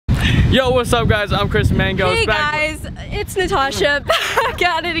Yo, what's up guys? I'm Imchrismangos. Hey guys, it's Natasha back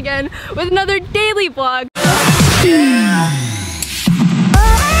at it again with another daily vlog.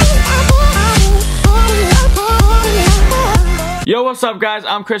 Yo, what's up guys?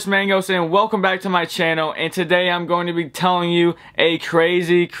 I'm Imchrismangos and welcome back to my channel, and today I'm going to be telling you a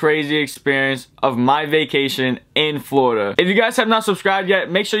crazy experience of my vacation in Florida. If you guys have not subscribed yet,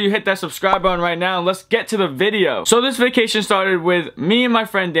 make sure you hit that subscribe button right now and let's get to the video. So this vacation started with me and my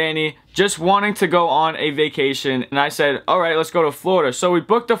friend Danny just wanting to go on a vacation, and I said, alright, let's go to Florida. So we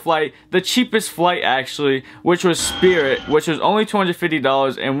booked a flight, the cheapest flight actually, which was Spirit, which was only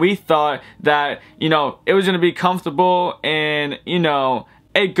 $250, and we thought that, you know, it was gonna be comfortable and, you know,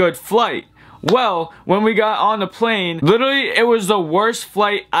 a good flight. Well, when we got on the plane, literally it was the worst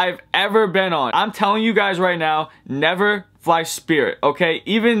flight I've ever been on. I'm telling you guys right now, never fly Spirit, okay?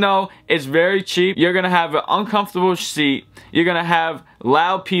 Even though it's very cheap, you're gonna have an uncomfortable seat, you're gonna have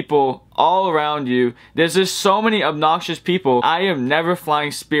loud people all around you. There's just so many obnoxious people. I am never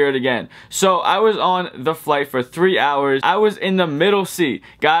flying Spirit again. So I was on the flight for 3 hours. I was in the middle seat.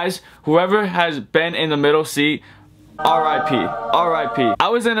 Guys, whoever has been in the middle seat, RIP, RIP. I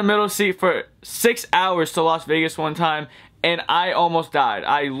was in the middle seat for 6 hours to Las Vegas one time, and I almost died.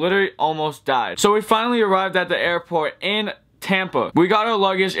 I literally almost died. So we finally arrived at the airport in Tampa. We got our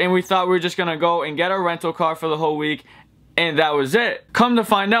luggage and we thought we were just gonna go and get our rental car for the whole week, and that was it. Come to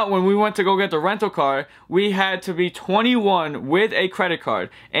find out, when we went to go get the rental car, we had to be 21 with a credit card,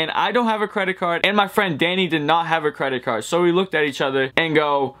 and I don't have a credit card, and my friend Danny did not have a credit card. So we looked at each other and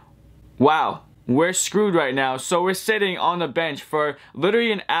go, wow, we're screwed right now. So we're sitting on the bench for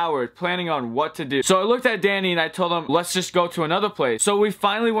literally an hour planning on what to do. So I looked at Danny and I told him, let's just go to another place. So we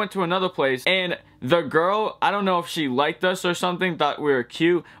finally went to another place, and the girl, I don't know if she liked us or something, thought we were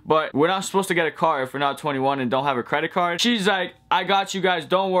cute, but we're not supposed to get a car if we're not 21 and don't have a credit card. She's like, I got you guys,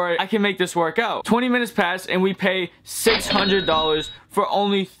 don't worry, I can make this work out. 20 minutes passed and we pay $600 for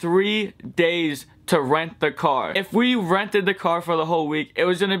only 3 days to rent the car. If we rented the car for the whole week, it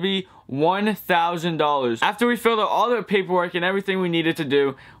was gonna be $1,000. After we filled out all the paperwork and everything we needed to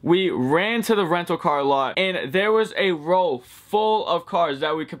do, we ran to the rental car lot, and there was a row full of cars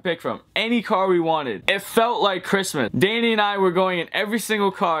that we could pick from. Any car we wanted. It felt like Christmas. Danny and I were going in every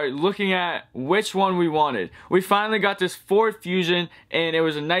single car looking at which one we wanted. We finally got this Ford Fusion, and it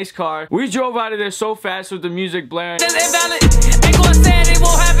was a nice car. We drove out of there so fast with the music blaring.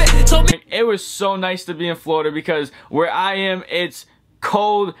 It was so nice to be in Florida because where I am, it's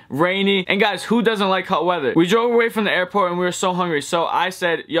cold, rainy, and guys, who doesn't like hot weather? We drove away from the airport and we were so hungry, so I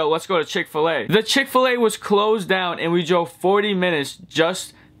said, yo, let's go to Chick-fil-A. The Chick-fil-A was closed down and we drove 40 minutes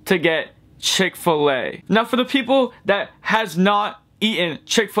just to get Chick-fil-A. Now, for the people that has not eaten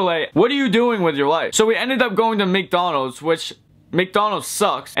Chick-fil-A, what are you doing with your life? So we ended up going to McDonald's, which McDonald's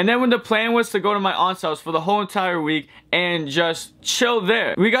sucks. And then when the plan was to go to my aunt's house for the whole entire week and just chill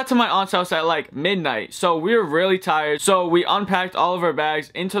there, we got to my aunt's house at like midnight, so we were really tired. So we unpacked all of our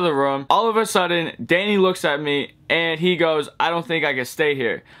bags into the room. All of a sudden, Danny looks at me and he goes, I don't think I can stay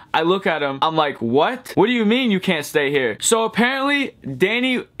here. I look at him, I'm like, what? What do you mean you can't stay here? So apparently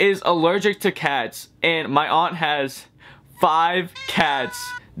Danny is allergic to cats, and my aunt has 5 cats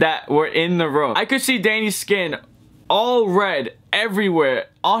that were in the room. I could see Danny's skin all red everywhere,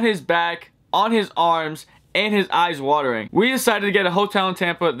 on his back, on his arms, and his eyes watering. We decided to get a hotel in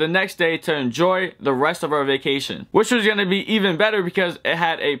Tampa the next day to enjoy the rest of our vacation, which was gonna be even better because it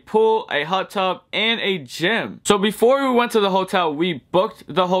had a pool, a hot tub, and a gym. So before we went to the hotel, we booked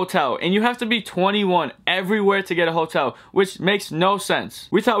the hotel, and you have to be 21 everywhere to get a hotel, which makes no sense.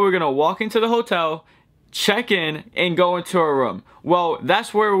 We thought we were gonna walk into the hotel, check in, and go into our room. Well,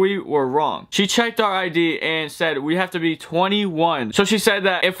 that's where we were wrong. She checked our ID and said we have to be 21. So she said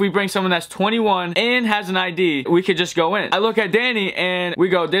that if we bring someone that's 21 and has an ID, we could just go in. I look at Danny and we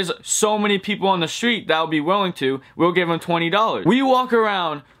go, there's so many people on the street that will be willing to, we'll give them $20. We walk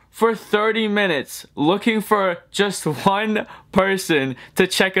around for 30 minutes looking for just one person to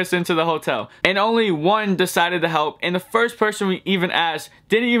check us into the hotel, and only one decided to help, and the first person we even asked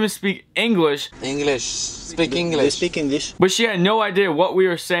didn't even speak English. Speak English. They speak English. But she had no idea what we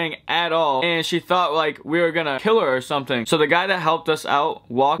were saying at all, and she thought like we were gonna kill her or something. So the guy that helped us out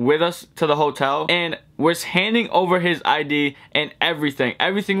walked with us to the hotel and was handing over his ID and everything.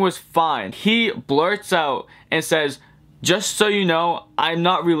 Everything was fine. He blurts out and says, just so you know, I'm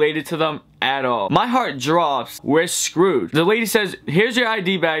not related to them at all. My heart drops. We're screwed. The lady says, here's your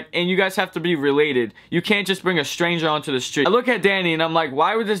ID back, and you guys have to be related. You can't just bring a stranger onto the street. I look at Danny and I'm like,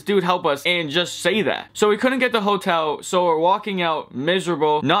 why would this dude help us and just say that? So we couldn't get the hotel, so we're walking out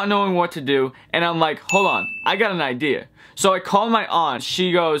miserable, not knowing what to do, and I'm like, hold on, I got an idea. So I called my aunt.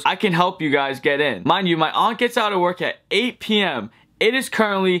 She goes, I can help you guys get in. Mind you, my aunt gets out of work at 8 p.m. It is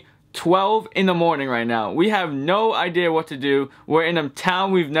currently 12 in the morning right now. We have no idea what to do. We're in a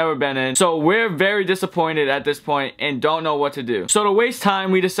town we've never been in. So we're very disappointed at this point and don't know what to do. So to waste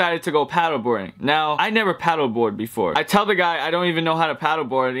time, we decided to go paddleboarding. Now, I never paddleboard before. I tell the guy I don't even know how to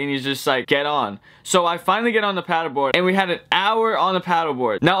paddleboard and he's just like, get on. So I finally get on the paddleboard and we had an hour on the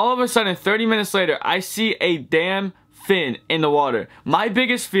paddleboard. Now all of a sudden, 30 minutes later, I see a damn fin in the water. My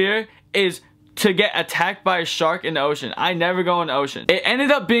biggest fear is to get attacked by a shark in the ocean. I never go in the ocean. It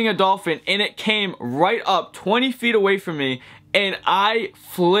ended up being a dolphin and it came right up 20 feet away from me and I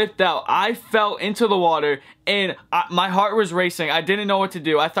flipped out. I fell into the water and my heart was racing. I didn't know what to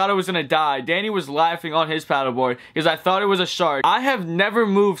do. I thought I was gonna die. Danny was laughing on his paddleboard because I thought it was a shark. I have never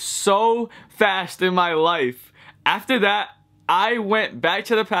moved so fast in my life. After that, I went back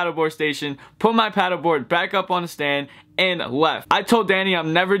to the paddleboard station, put my paddleboard back up on the stand, and left. I told Danny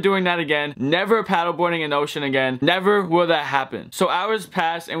I'm never doing that again, never paddleboarding in the ocean again, never will that happen. So hours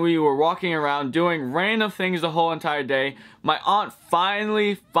passed and we were walking around doing random things the whole entire day. My aunt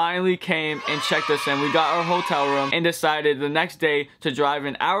finally came and checked us in. We got our hotel room and decided the next day to drive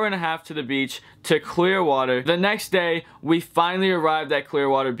an hour and a half to the beach to Clearwater. The next day, we finally arrived at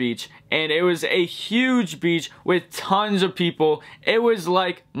Clearwater Beach and it was a huge beach with tons of people. It was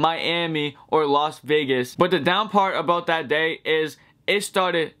like Miami or Las Vegas. But the down part about that day is it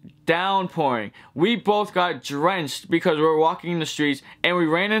started downpouring. We both got drenched because we were walking in the streets and we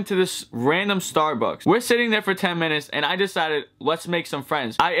ran into this random Starbucks. We're sitting there for 10 minutes and I decided, let's make some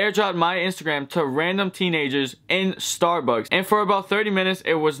friends. I airdropped my Instagram to random teenagers in Starbucks and for about 30 minutes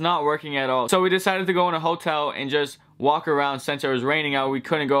it was not working at all. So we decided to go in a hotel and just walk around since it was raining out. We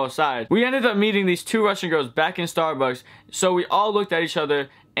couldn't go outside. We ended up meeting these two Russian girls back in Starbucks. So we all looked at each other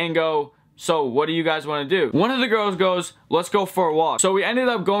and go, so what do you guys want to do? One of the girls goes, let's go for a walk. So we ended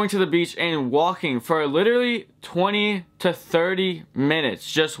up going to the beach and walking for literally 20 to 30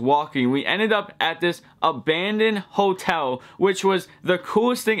 minutes just walking. We ended up at this abandoned hotel, which was the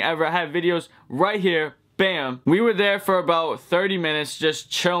coolest thing ever. I have videos right here. Bam. We were there for about 30 minutes just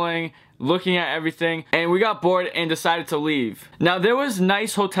chilling, looking at everything, and we got bored and decided to leave. Now there was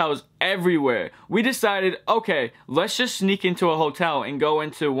nice hotels everywhere. We decided, okay, let's just sneak into a hotel and go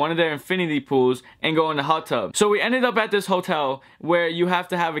into one of their infinity pools and go in the hot tub. So we ended up at this hotel where you have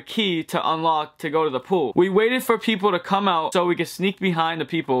to have a key to unlock to go to the pool. We waited for people to come out so we could sneak behind the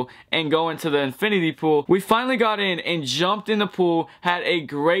people and go into the infinity pool. We finally got in and jumped in the pool, had a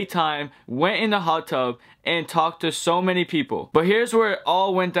great time, went in the hot tub and talked to so many people. But here's where it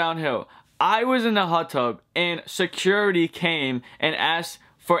all went downhill. I was in the hot tub and security came and asked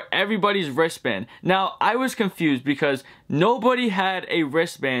for everybody's wristband. Now, I was confused because nobody had a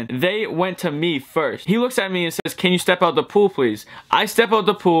wristband. They went to me first. He looks at me and says, can you step out the pool, please? I step out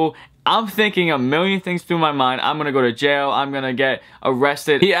the pool. I'm thinking a million things through my mind. I'm gonna go to jail. I'm gonna get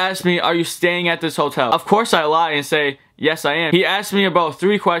arrested. He asked me, are you staying at this hotel? Of course I lie and say, yes, I am. He asked me about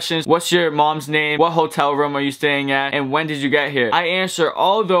 3 questions. What's your mom's name? What hotel room are you staying at? And when did you get here? I answer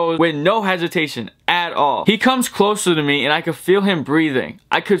all those with no hesitation at all. He comes closer to me and I could feel him breathing.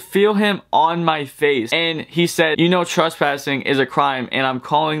 I could feel him on my face. And he said, you know, trespassing is a crime and I'm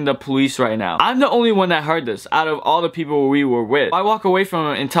calling the police right now. I'm the only one that heard this out of all the people we were with. I walk away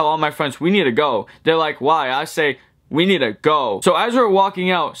from him and tell all my friends, we need to go. They're like, why? I say, we need to go. So as we're walking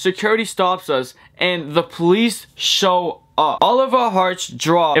out, security stops us and the police show up. All of our hearts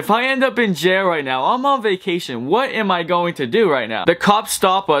drop. If I end up in jail right now, I'm on vacation. What am I going to do right now? The cops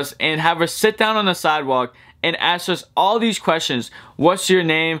stop us and have us sit down on the sidewalk and ask us all these questions. What's your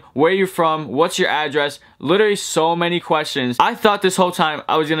name? Where you from? What's your address? Literally so many questions. I thought this whole time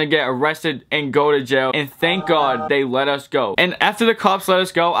I was gonna get arrested and go to jail, and thank God they let us go. And after the cops let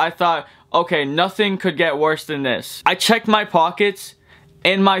us go, I thought, okay, nothing could get worse than this. I checked my pockets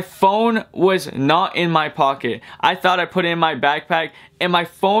and my phone was not in my pocket. I thought I put it in my backpack and my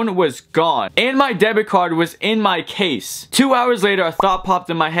phone was gone. And my debit card was in my case. 2 hours later, a thought popped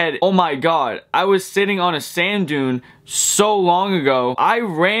in my head. Oh my God, I was sitting on a sand dune so long ago. I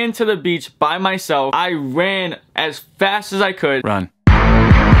ran to the beach by myself. I ran as fast as I could. Run.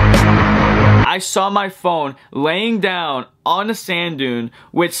 I saw my phone laying down on a sand dune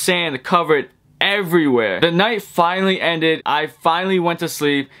with sand covered everywhere. The night finally ended. I finally went to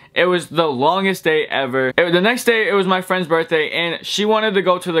sleep. It was the longest day ever. The next day, it was my friend's birthday and she wanted to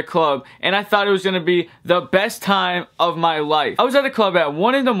go to the club and I thought it was gonna be the best time of my life. I was at the club at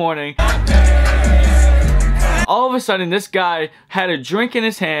 1 in the morning. all of a sudden this guy had a drink in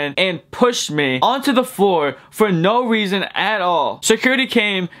his hand and pushed me onto the floor for no reason at all. Security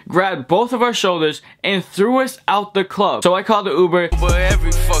came, grabbed both of our shoulders, and threw us out the club. So I called the Uber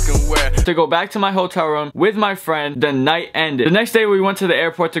to go back to my hotel room with my friend. The night ended. The next day we went to the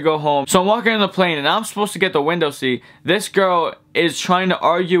airport to go home. So I'm walking on the plane and I'm supposed to get the window seat. This girl is trying to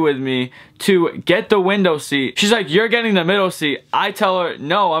argue with me to get the window seat. She's like, you're getting the middle seat. I tell her,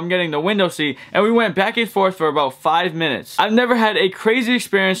 no, I'm getting the window seat. And we went back and forth for about 5 minutes. I've never had a crazy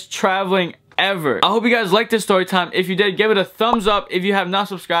experience traveling ever. I hope you guys liked this story time. If you did, give it a thumbs up. If you have not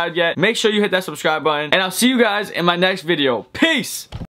subscribed yet, make sure you hit that subscribe button. And I'll see you guys in my next video. Peace!